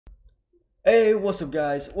Hey, what's up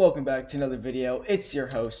guys? Welcome back to another video. It's your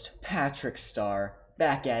host, Patrick Star,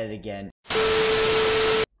 back at it again.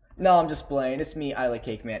 No, I'm just playing. It's me,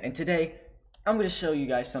 ILIKECAKEMAN, and today, I'm going to show you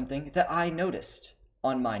guys something that I noticed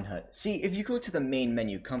on Minehut. See, if you go to the main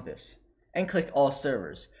menu compass, and click all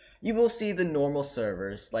servers, you will see the normal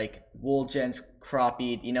servers, like Wool Gens,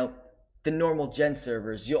 Crappied, the normal Gen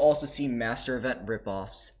servers. You'll also see Master Event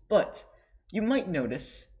ripoffs, but you might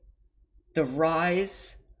notice the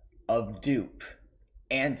rise of Dupe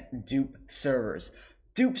and Dupe servers.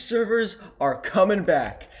 Dupe servers are coming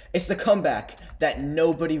back. It's the comeback that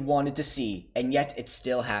nobody wanted to see, and yet it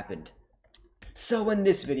still happened. So in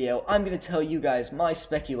this video, I'm going to tell you guys my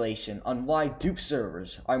speculation on why Dupe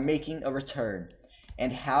servers are making a return,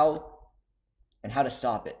 and how to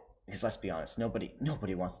stop it. Because let's be honest, nobody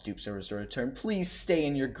wants Dupe servers to return. Please stay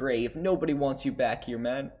in your grave. Nobody wants you back here,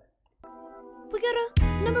 man. We got a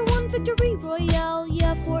 #1 victory royale.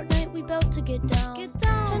 Yeah, Fortnite, we bout to get down.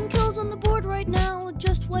 10 kills on the board right now.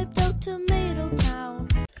 Just wiped out Tomato Town.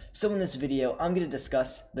 So in this video, I'm going to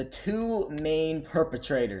discuss the two main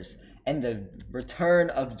perpetrators and the return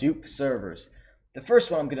of Dupe servers. The first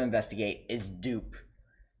one I'm going to investigate is Dupe,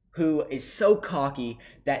 who is so cocky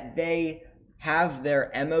that they have their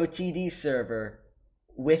MOTD server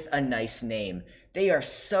with a nice name. They are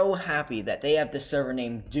so happy that they have the server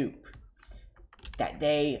name Dupe that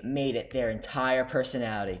they made it their entire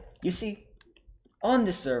personality. You see, on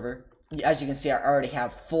this server, as you can see, I already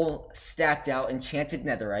have full stacked out enchanted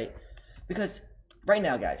netherite, because right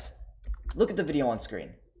now, guys, look at the video on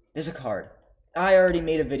screen. There's a card. I already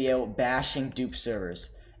made a video bashing Dupe servers,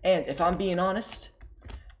 and if I'm being honest,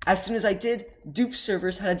 as soon as I did, Dupe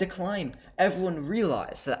servers had a decline. Everyone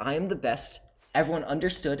realized that I am the best. Everyone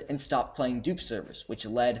understood and stopped playing Dupe servers, which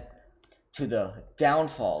led to the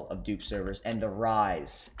downfall of Dupe servers and the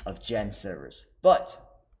rise of Gen servers. But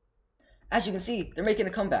as you can see, they're making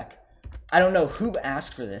a comeback. I don't know who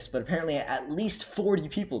asked for this, but apparently at least 40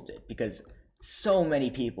 people did, because so many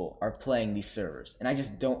people are playing these servers, and I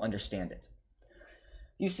just don't understand it.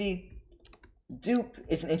 You see, Dupe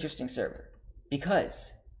is an interesting server,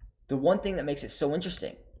 because the one thing that makes it so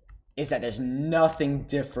interesting is that there's nothing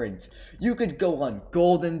different. You could go on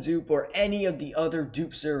Golden Dupe or any of the other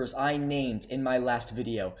Dupe servers I named in my last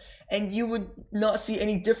video, and you would not see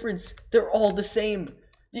any difference. They're all the same.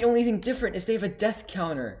 The only thing different is they have a death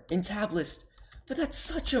counter in tab list, but that's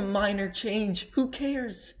such a minor change. Who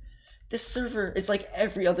cares? This server is like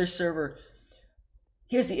every other server.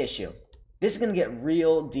 Here's the issue. This is going to get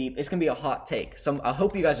real deep. It's going to be a hot take, so I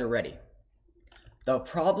hope you guys are ready. The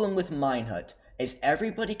problem with Minehut is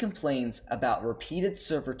everybody complains about repeated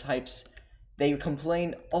server types. They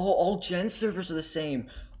complain, all Gen servers are the same,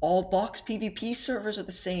 all box PvP servers are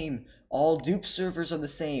the same, all Dupe servers are the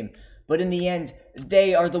same, but in the end,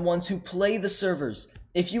 they are the ones who play the servers.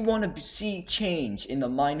 If you want to see change in the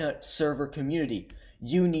Minehut server community,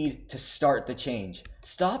 you need to start the change.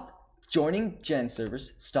 Stop joining Gen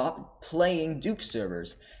servers, stop playing Dupe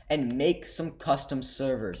servers, and make some custom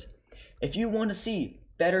servers. If you want to see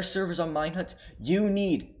better servers on Minehut, you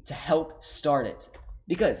need to help start it.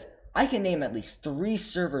 Because I can name at least 3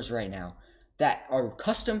 servers right now that are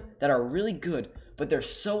custom, that are really good, but they're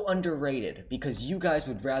so underrated because you guys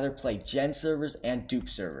would rather play Gen servers and Dupe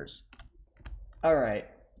servers. Alright.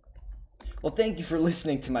 Well, thank you for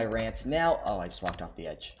listening to my rant. Now, I just walked off the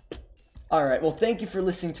edge. Alright, well, thank you for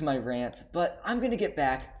listening to my rant, but I'm going to get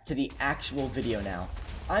back to the actual video now.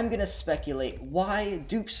 I'm going to speculate why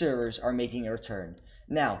Dupe servers are making a return.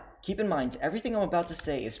 Now, keep in mind, everything I'm about to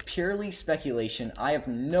say is purely speculation. I have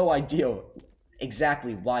no idea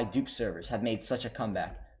exactly why Dupe servers have made such a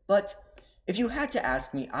comeback. But if you had to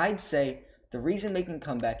ask me, I'd say the reason making a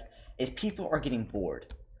comeback is people are getting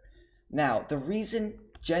bored. Now, the reason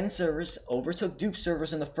Gen servers overtook Dupe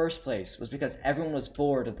servers in the first place was because everyone was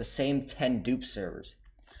bored of the same 10 Dupe servers.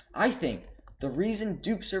 I think the reason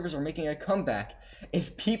Dupe servers are making a comeback is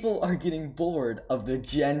people are getting bored of the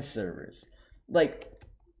Gen servers. Like,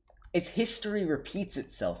 it's history repeats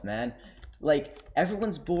itself, man. Like,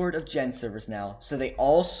 everyone's bored of Gen servers now, so they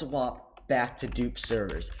all swap back to Dupe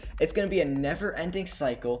servers. It's going to be a never-ending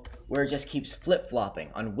cycle where it just keeps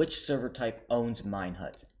flip-flopping on which server type owns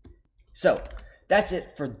Minehut. So, that's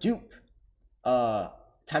it for Dupe. Time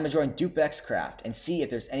to join DupeXCraft and see if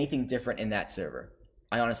there's anything different in that server.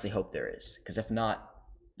 I honestly hope there is, because if not,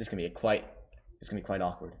 it's gonna be quite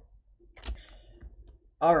awkward.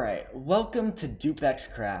 Alright, welcome to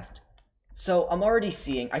DupeXCraft. So, I'm already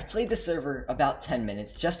seeing, I've played the server about 10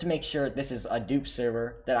 minutes just to make sure this is a Dupe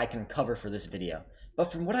server that I can cover for this video.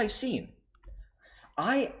 But from what I've seen,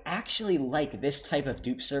 I actually like this type of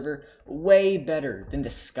Dupe server way better than the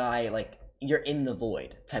Sky, like, you're in the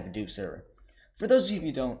void type of dupe server. For those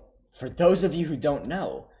of you who don't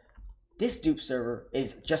know, this dupe server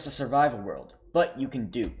is just a survival world, but you can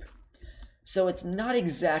dupe. So it's not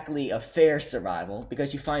exactly a fair survival,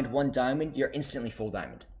 because you find 1 diamond, you're instantly full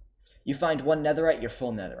diamond. You find 1 netherite, you're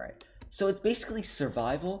full netherite. So it's basically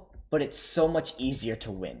survival, but it's so much easier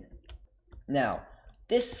to win. Now,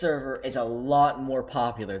 this server is a lot more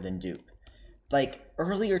popular than dupe. Like,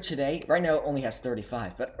 earlier today, right now it only has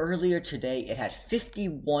 35, but earlier today it had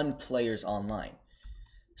 51 players online.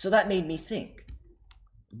 So that made me think,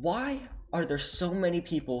 why are there so many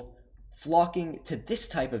people flocking to this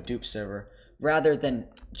type of dupe server rather than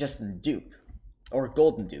just dupe or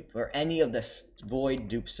golden dupe or any of the void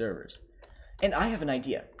dupe servers? And I have an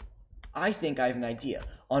idea. I think I have an idea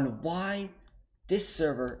on why this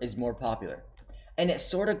server is more popular. And it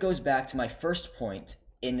sort of goes back to my first point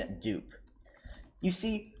in dupe. You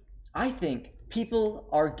see, I think people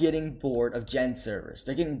are getting bored of gen servers.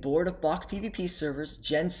 They're getting bored of box PvP servers,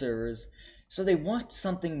 gen servers, so they want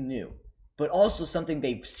something new, but also something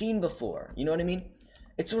they've seen before. You know what I mean?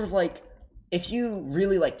 It's sort of like, if you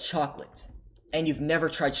really like chocolate and you've never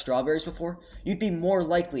tried strawberries before, you'd be more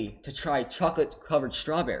likely to try chocolate-covered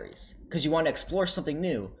strawberries because you want to explore something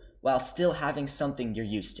new while still having something you're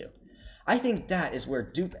used to. I think that is where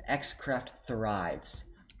DupeXCraft thrives.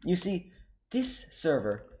 You see, this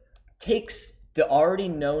server takes the already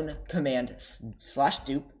known command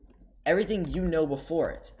 /dupe, everything you know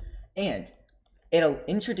before it, and it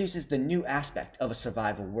introduces the new aspect of a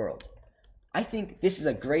survival world. I think this is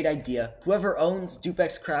a great idea. Whoever owns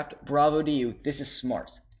DupeXCraft, bravo to you, this is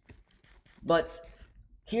smart. But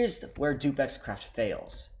here's where DupeXCraft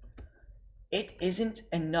fails. It isn't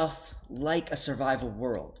enough like a survival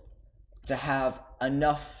world to have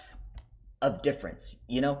enough of difference,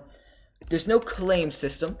 you know? There's no claim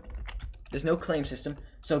system. So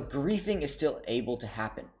griefing is still able to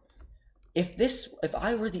happen. If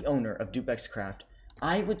I were the owner of DupeXCraft,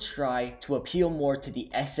 I would try to appeal more to the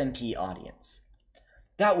SMP audience.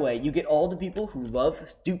 That way, you get all the people who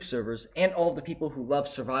love dupe servers and all the people who love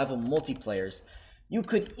survival multiplayers. You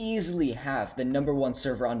could easily have the #1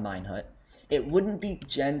 server on Minehut. It wouldn't be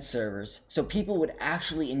gen servers, so people would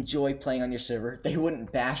actually enjoy playing on your server. They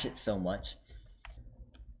wouldn't bash it so much.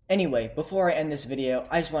 Anyway, before I end this video,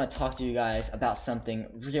 I just want to talk to you guys about something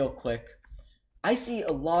real quick. I see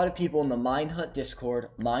a lot of people in the Minehut Discord,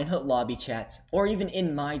 Minehut lobby chats, or even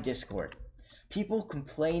in my Discord. People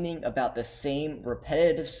complaining about the same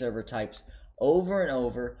repetitive server types over and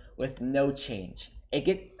over with no change.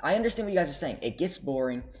 I understand what you guys are saying. It gets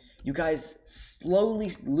boring. You guys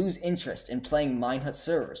slowly lose interest in playing Minehut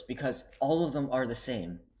servers because all of them are the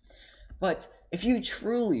same. But if you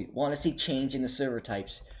truly want to see change in the server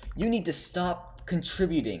types, you need to stop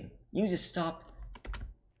contributing. You need to stop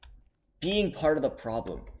being part of the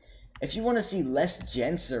problem. If you want to see less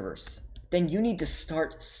gen servers, then you need to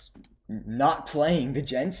start not playing the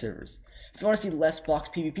gen servers. If you want to see less box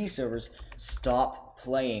PvP servers, stop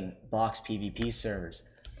playing box PvP servers.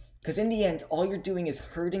 Because in the end, all you're doing is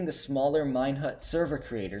hurting the smaller Minehut server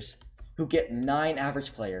creators who get 9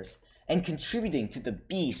 average players and contributing to the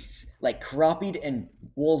beasts like Croppied and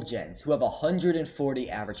Woolgens who have 140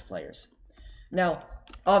 average players. Now,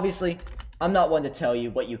 obviously, I'm not one to tell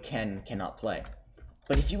you what you can and cannot play.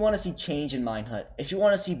 But if you want to see change in Minehut, if you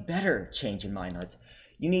want to see better change in Minehut,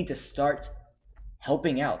 you need to start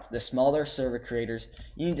helping out the smaller server creators.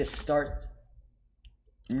 You need to start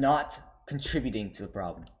not contributing to the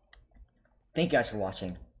problem. Thank you guys for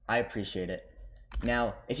watching. I appreciate it.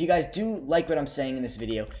 Now, if you guys do like what I'm saying in this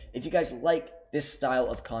video, if you guys like this style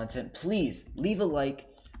of content, please leave a like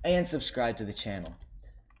and subscribe to the channel.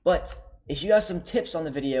 But if you have some tips on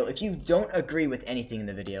the video, if you don't agree with anything in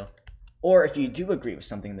the video, or if you do agree with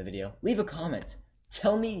something in the video, leave a comment.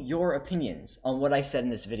 Tell me your opinions on what I said in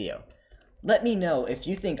this video. Let me know if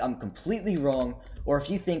you think I'm completely wrong, or if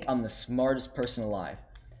you think I'm the smartest person alive.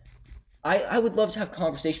 I would love to have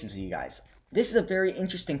conversations with you guys. This is a very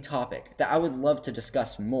interesting topic that I would love to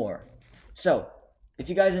discuss more. So, if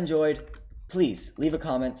you guys enjoyed, please leave a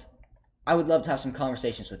comment. I would love to have some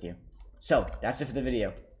conversations with you. So, that's it for the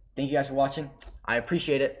video. Thank you guys for watching. I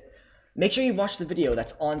appreciate it. Make sure you watch the video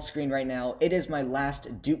that's on screen right now. It is my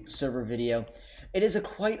last dupe server video. It is a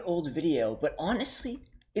quite old video, but honestly,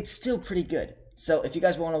 it's still pretty good. So, if you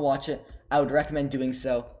guys want to watch it, I would recommend doing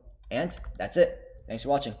so. And that's it. Thanks for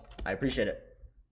watching. I appreciate it.